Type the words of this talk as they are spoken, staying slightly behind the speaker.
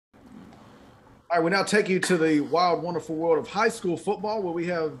All right, we now take you to the wild, wonderful world of high school football, where we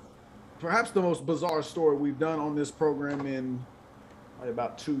have perhaps the most bizarre story we've done on this program in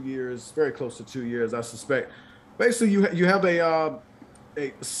about 2 years, very close to 2 years, I suspect. Basically, you have a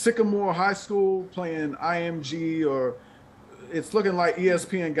Sycamore High School playing IMG, or it's looking like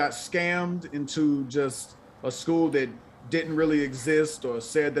ESPN got scammed into just a school that didn't really exist, or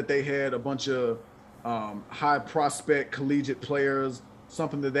said that they had a bunch of high prospect collegiate players,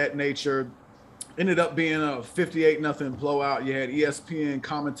 something of that nature. Ended up being a 58-0 blowout. You had ESPN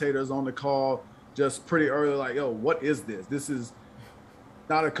commentators on the call just pretty early, like, yo, what is this? This is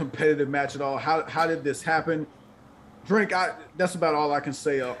not a competitive match at all. How did this happen? Drink, that's about all I can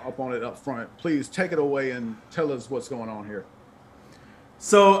say up on it up front. Please take it away and tell us what's going on here.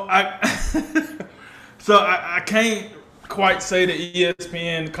 So I so I can't quite say the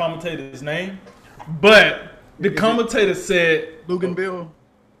ESPN commentator's name, but the commentator said Luganville?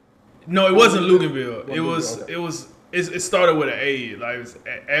 No, it wasn't Luganville. It started with an A, like it was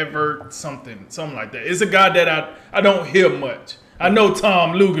Advert something like that. It's a guy that I don't hear much. I know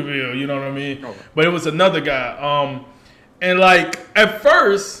Tom Luganville, you know what I mean? Okay. But it was another guy. And like at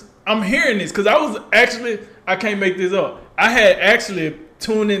first I'm hearing this because I can't make this up. I had actually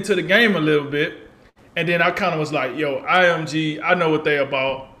tuned into the game a little bit, and then I kind of was like, yo, IMG, I know what they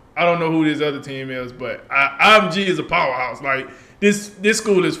about. I don't know who this other team is, but IMG is a powerhouse. Like this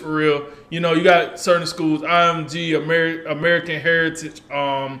school is for real. You know, you got certain schools, IMG, American Heritage,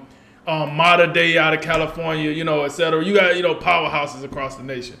 Mater Dei out of California, you know, et cetera. You got, powerhouses across the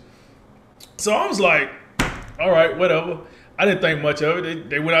nation. So I was like, all right, whatever. I didn't think much of it.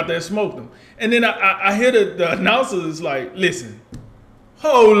 They went out there and smoked them. And then I hear the announcers is like, listen,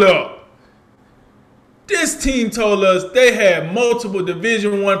 hold up. This team told us they had multiple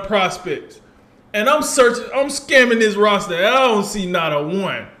Division I prospects. And I'm scamming this roster, and I don't see not a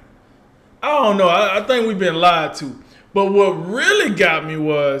one. I don't know. I think we've been lied to. But what really got me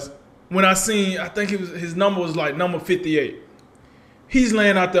was when I think his number was like number 58. He's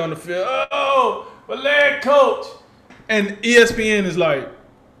laying out there on the field. Oh, but leg coach. And ESPN is like,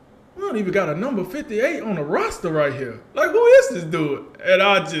 we don't even got a number 58 on the roster right here. Like, who is this dude? And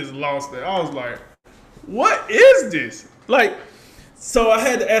I just lost it. I was like, what is this? Like, so I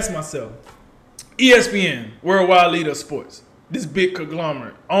had to ask myself, ESPN, worldwide leader of sports, this big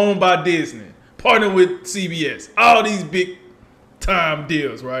conglomerate, owned by Disney, partnered with CBS, all these big time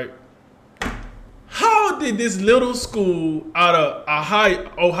deals, right? How did this little school out of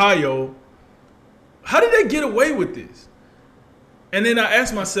Ohio, how did they get away with this? And then I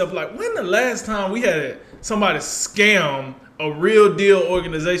asked myself, like, when the last time we had somebody scam a real deal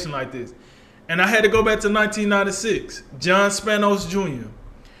organization like this? And I had to go back to 1996, John Spanos Jr.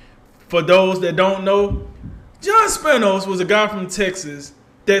 For those that don't know, John Spanos was a guy from Texas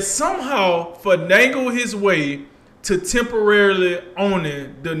that somehow finagled his way to temporarily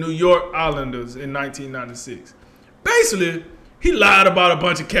owning the New York Islanders in 1996. Basically, he lied about a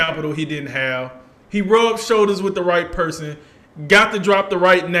bunch of capital he didn't have. He rubbed shoulders with the right person, got to drop the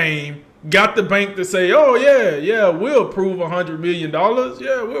right name, got the bank to say, oh, yeah, we'll approve $100 million.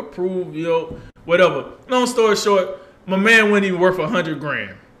 Yeah, we'll approve, whatever. Long story short, my man wasn't even worth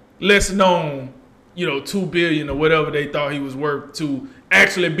 $100,000. Less known, $2 billion or whatever they thought he was worth to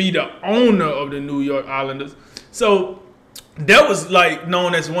actually be the owner of the New York Islanders. So that was like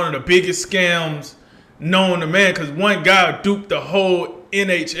known as one of the biggest scams known to man, because one guy duped the whole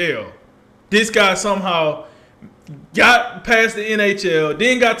NHL. This guy somehow got past the NHL,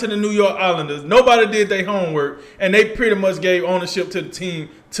 then got to the New York Islanders. Nobody did their homework, and they pretty much gave ownership to the team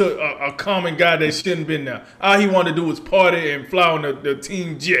to a common guy that shouldn't have been there. All he wanted to do was party and fly on the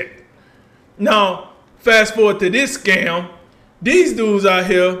team jet. Now, fast forward to this scam. These dudes out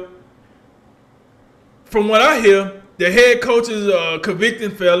here, from what I hear, the head coach is a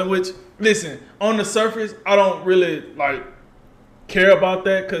convicted felon, which, listen, on the surface, I don't really, care about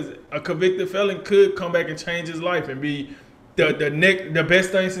that, because a convicted felon could come back and change his life and be the best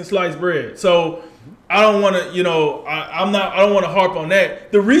thing since sliced bread. So I don't want to, I don't want to harp on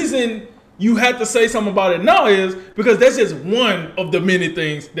that. The reason you have to say something about it now is because that's just one of the many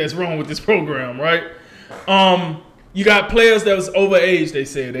things that's wrong with this program, right? You got players that was overage. They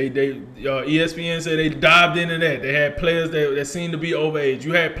said ESPN said they dived into that. They had players that seemed to be overage.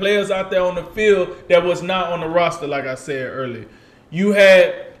 You had players out there on the field that was not on the roster, like I said earlier. You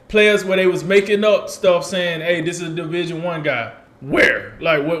had players where they was making up stuff saying, hey, this is a Division I guy. Where?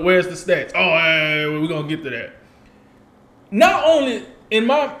 Like, where's the stats? Oh, we're going to get to that. Not only, in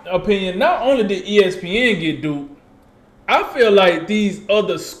my opinion, not only did ESPN get duped, I feel like these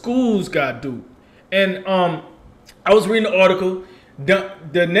other schools got duped. And I was reading an article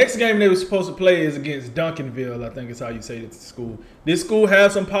The next game they were supposed to play is against Duncanville. I think is how you say it to school. This school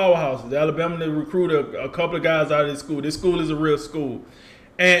has some powerhouses. Alabama, they recruit a couple of guys out of this school. This school is a real school.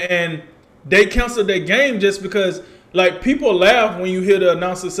 And they canceled their game just because, like, people laugh when you hear the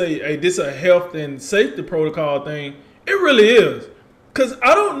announcer say, hey, this is a health and safety protocol thing. It really is. Because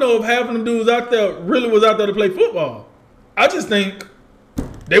I don't know if half of them dudes out there really was out there to play football. I just think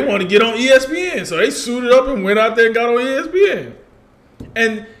they want to get on ESPN. So they suited up and went out there and got on ESPN.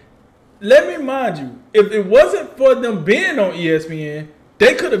 And let me remind you, if it wasn't for them being on ESPN,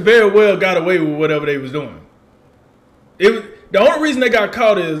 they could have very well got away with whatever they was doing. The only reason they got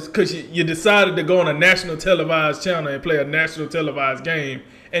caught is because you decided to go on a national televised channel and play a national televised game,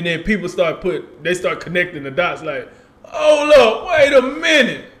 and then people start connecting the dots like, oh look, wait a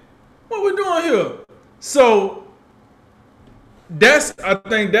minute, what we doing here? So I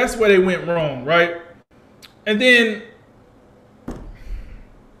think that's where they went wrong, right? And then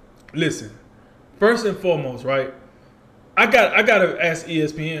listen, first and foremost, right? I gotta ask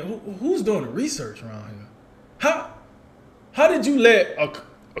ESPN, who's doing the research around here? How did you let a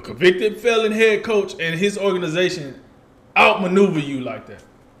convicted felon head coach and his organization outmaneuver you like that?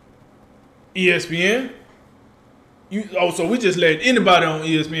 ESPN? So we just let anybody on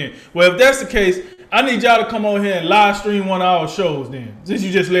ESPN. Well, if that's the case, I need y'all to come on here and live stream one of our shows then. Since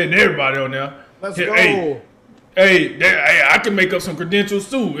you just letting everybody on there. Let's go. Hey, I can make up some credentials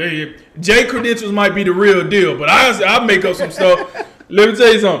too. Hey, J credentials might be the real deal, but I'll make up some stuff. Let me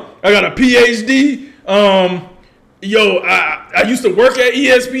tell you something. I got a PhD. I used to work at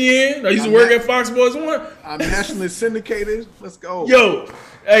ESPN. I used to work at Fox Sports 1. I'm nationally syndicated. Let's go.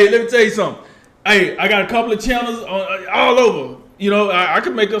 Hey, let me tell you something. Hey, I got a couple of channels all over. I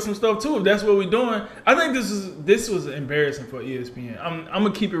could make up some stuff too if that's what we're doing. I think this was embarrassing for ESPN. I'm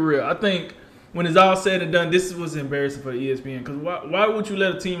gonna keep it real. I think when it's all said and done, this was embarrassing for ESPN. Because why would you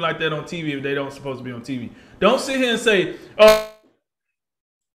let a team like that on TV if they don't supposed to be on TV? Don't sit here and say,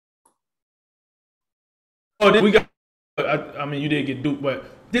 we got. I mean, you did get duped, but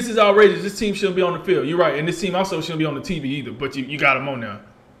this is outrageous. This team shouldn't be on the field. You're right, and this team also shouldn't be on the TV either. But you got them on there.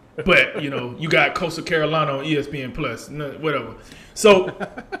 But you got Coastal Carolina on ESPN Plus, whatever. So,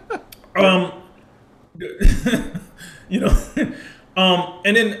 and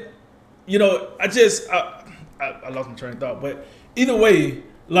then, I lost my train of thought. But either way,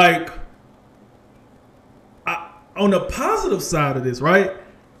 like, on the positive side of this, right?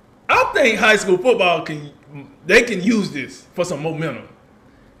 I think high school football can use this for some momentum.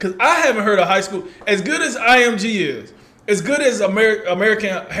 Because I haven't heard of high school, as good as IMG is, as good as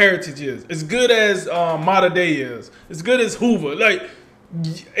American Heritage is, as good as Mater Dei is, as good as Hoover. Like,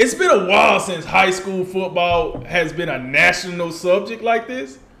 it's been a while since high school football has been a national subject like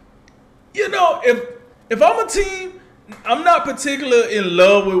this. If I'm a team, I'm not particularly in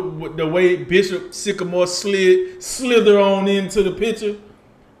love with the way Bishop Sycamore slither on into the picture.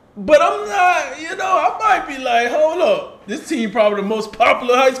 But I'm not, I might be like, hold up. This team probably the most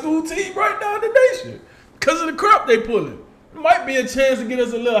popular high school team right now in the nation. Because of the crap they pulling. It might be a chance to get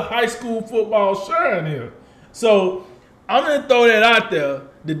us a little high school football shine here. So I'm going to throw that out there.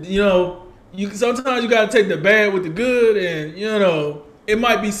 Sometimes you got to take the bad with the good, and, it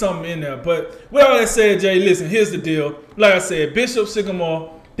might be something in there. But with all that said, Jay, listen, here's the deal. Like I said, Bishop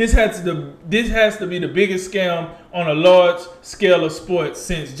Sycamore, this has to be the biggest scam on a large scale of sports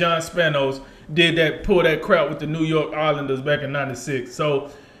since John Spanos pulled that crap with the New York Islanders back in '96. So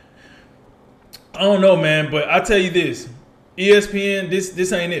I don't know, man, but I tell you this, ESPN,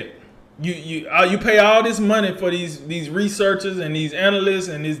 this ain't it. You pay all this money for these researchers and these analysts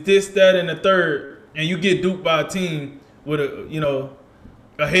and this, that, and the third, and you get duped by a team with a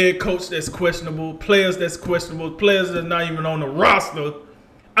head coach that's questionable, players that's not even on the roster.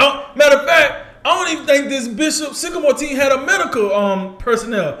 Matter of fact, I don't even think this Bishop Sycamore team had a medical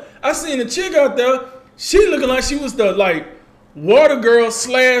personnel. I seen a chick out there. She looking like she was the water girl /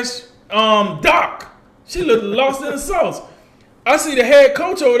 doc. She looked lost in the sauce. I see the head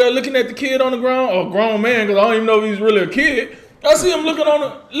coach over there looking at the kid on the ground, or grown man, because I don't even know if he's really a kid. I see him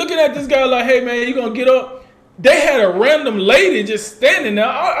looking at this guy like, hey man, you gonna get up? They had a random lady just standing there.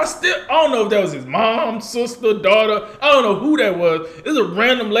 I don't know if that was his mom, sister, daughter. I don't know who that was. There's a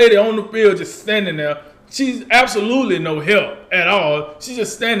random lady on the field just standing there. She's absolutely no help at all. She's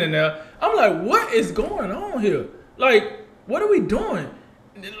just standing there. I'm like, what is going on here? Like, what are we doing?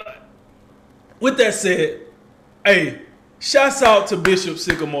 With that said, hey, shouts out to Bishop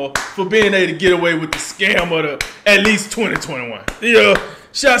Sycamore for being able to get away with the scam of at least 2021.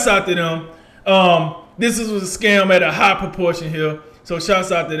 Shouts out to them. This was a scam at a high proportion here. So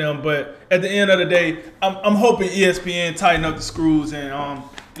shouts out to them. But at the end of the day, I'm hoping ESPN tighten up the screws and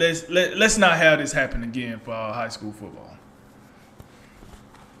let's not have this happen again for high school football.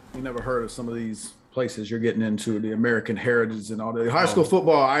 You never heard of some of these places you're getting into, the American Heritage and all that. High school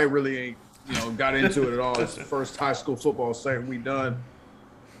football, I really ain't, got into it at all. It's the first high school football segment we done.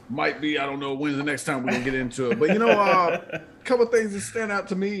 Might be, I don't know, when's the next time we're going to get into it. But, a couple of things that stand out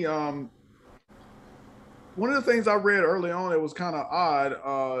to me. One of the things I read early on, it was kind of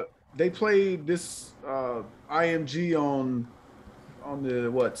odd. They played this IMG on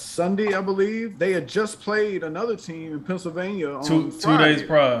the Sunday, I believe. They had just played another team in Pennsylvania on Friday, 2 days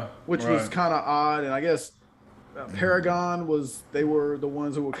prior, which was kind of odd. And I guess Paragon they were the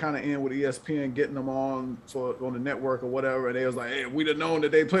ones who were kind of in with ESPN, getting them on the network or whatever. And they was like, hey, if we'd have known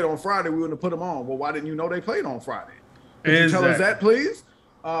that they played on Friday, we wouldn't have put them on. Well, why didn't you know they played on Friday? Could you tell us that, please?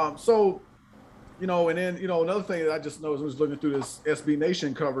 And then, another thing that I just noticed was looking through this SB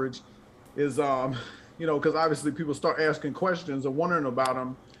Nation coverage is, because obviously people start asking questions and wondering about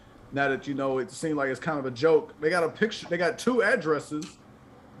them now that, it seemed like it's kind of a joke. They got a picture, they got 2 addresses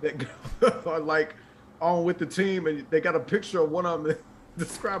that are like on with the team, and they got a picture of one of them that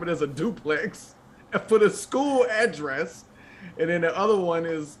describe it as a duplex for the school address. And then the other one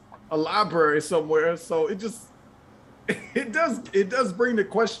is a library somewhere. So it does bring the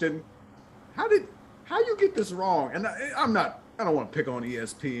question, how you get this wrong? And I don't want to pick on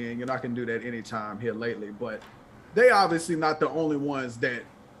ESPN, I can do that anytime here lately, but they obviously not the only ones that,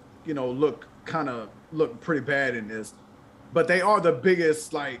 look pretty bad in this, but they are the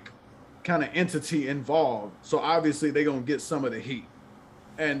biggest, kind of entity involved. So obviously they're going to get some of the heat.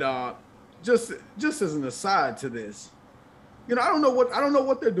 And just as an aside to this, I don't know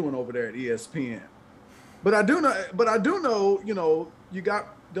what they're doing over there at ESPN, but I do know, you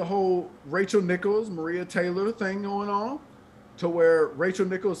got the whole Rachel Nichols, Maria Taylor thing going on, to where Rachel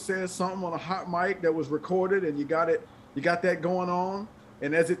Nichols says something on a hot mic that was recorded, and you got that going on.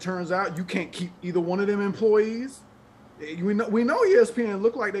 And as it turns out, you can't keep either one of them employees. We know ESPN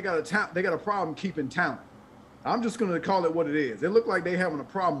look like they got a problem keeping talent. I'm just going to call it what it is. It looked like they having a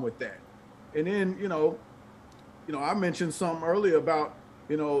problem with that. And then, I mentioned something earlier about,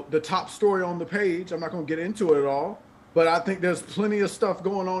 the top story on the page. I'm not going to get into it at all, but I think there's plenty of stuff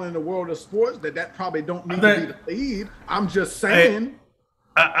going on in the world of sports that probably don't need to be the lead. I'm just saying.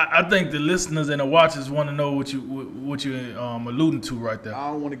 I think the listeners and the watchers want to know what you alluding to right there.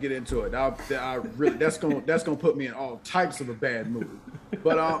 I don't want to get into it. I really that's gonna put me in all types of a bad mood.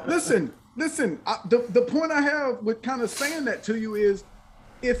 But listen. The point I have with kind of saying that to you is,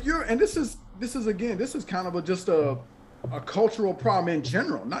 if you're, and this is kind of just a cultural problem in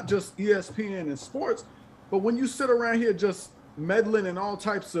general, not just ESPN and sports, but when you sit around here just meddling in all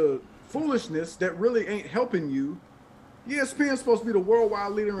types of foolishness that really ain't helping you. ESPN is supposed to be the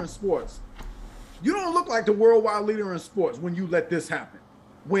worldwide leader in sports. You don't look like the worldwide leader in sports when you let this happen,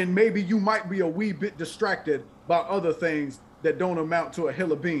 when maybe you might be a wee bit distracted by other things that don't amount to a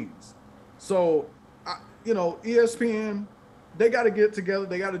hill of beans. So, ESPN, they got to get together.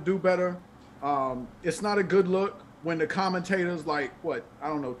 They got to do better. It's not a good look when the commentators,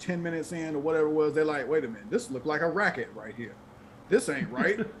 10 minutes in or whatever it was, they're like, wait a minute, this look like a racket right here. This ain't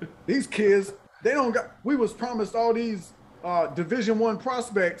right. These kids, we was promised all these Division I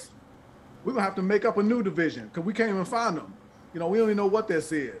prospects. We're gonna have to make up a new division because we can't even find them. We don't even know what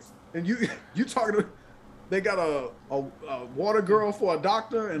this is. And you talking to, they got a water girl for a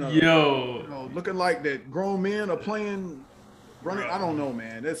doctor and looking like that grown men are running. I don't know,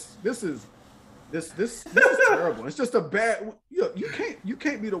 man. This is terrible. It's just a bad. You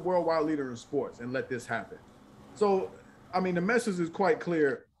can't be the worldwide leader in sports and let this happen. So, the message is quite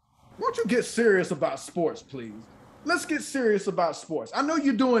clear. Won't you get serious about sports, please? Let's get serious about sports. I know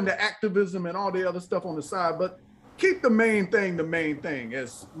you're doing the activism and all the other stuff on the side, but keep the main thing,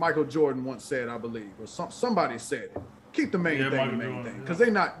 as Michael Jordan once said, I believe, or somebody said it. Keep the main thing, because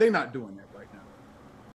they're not doing that.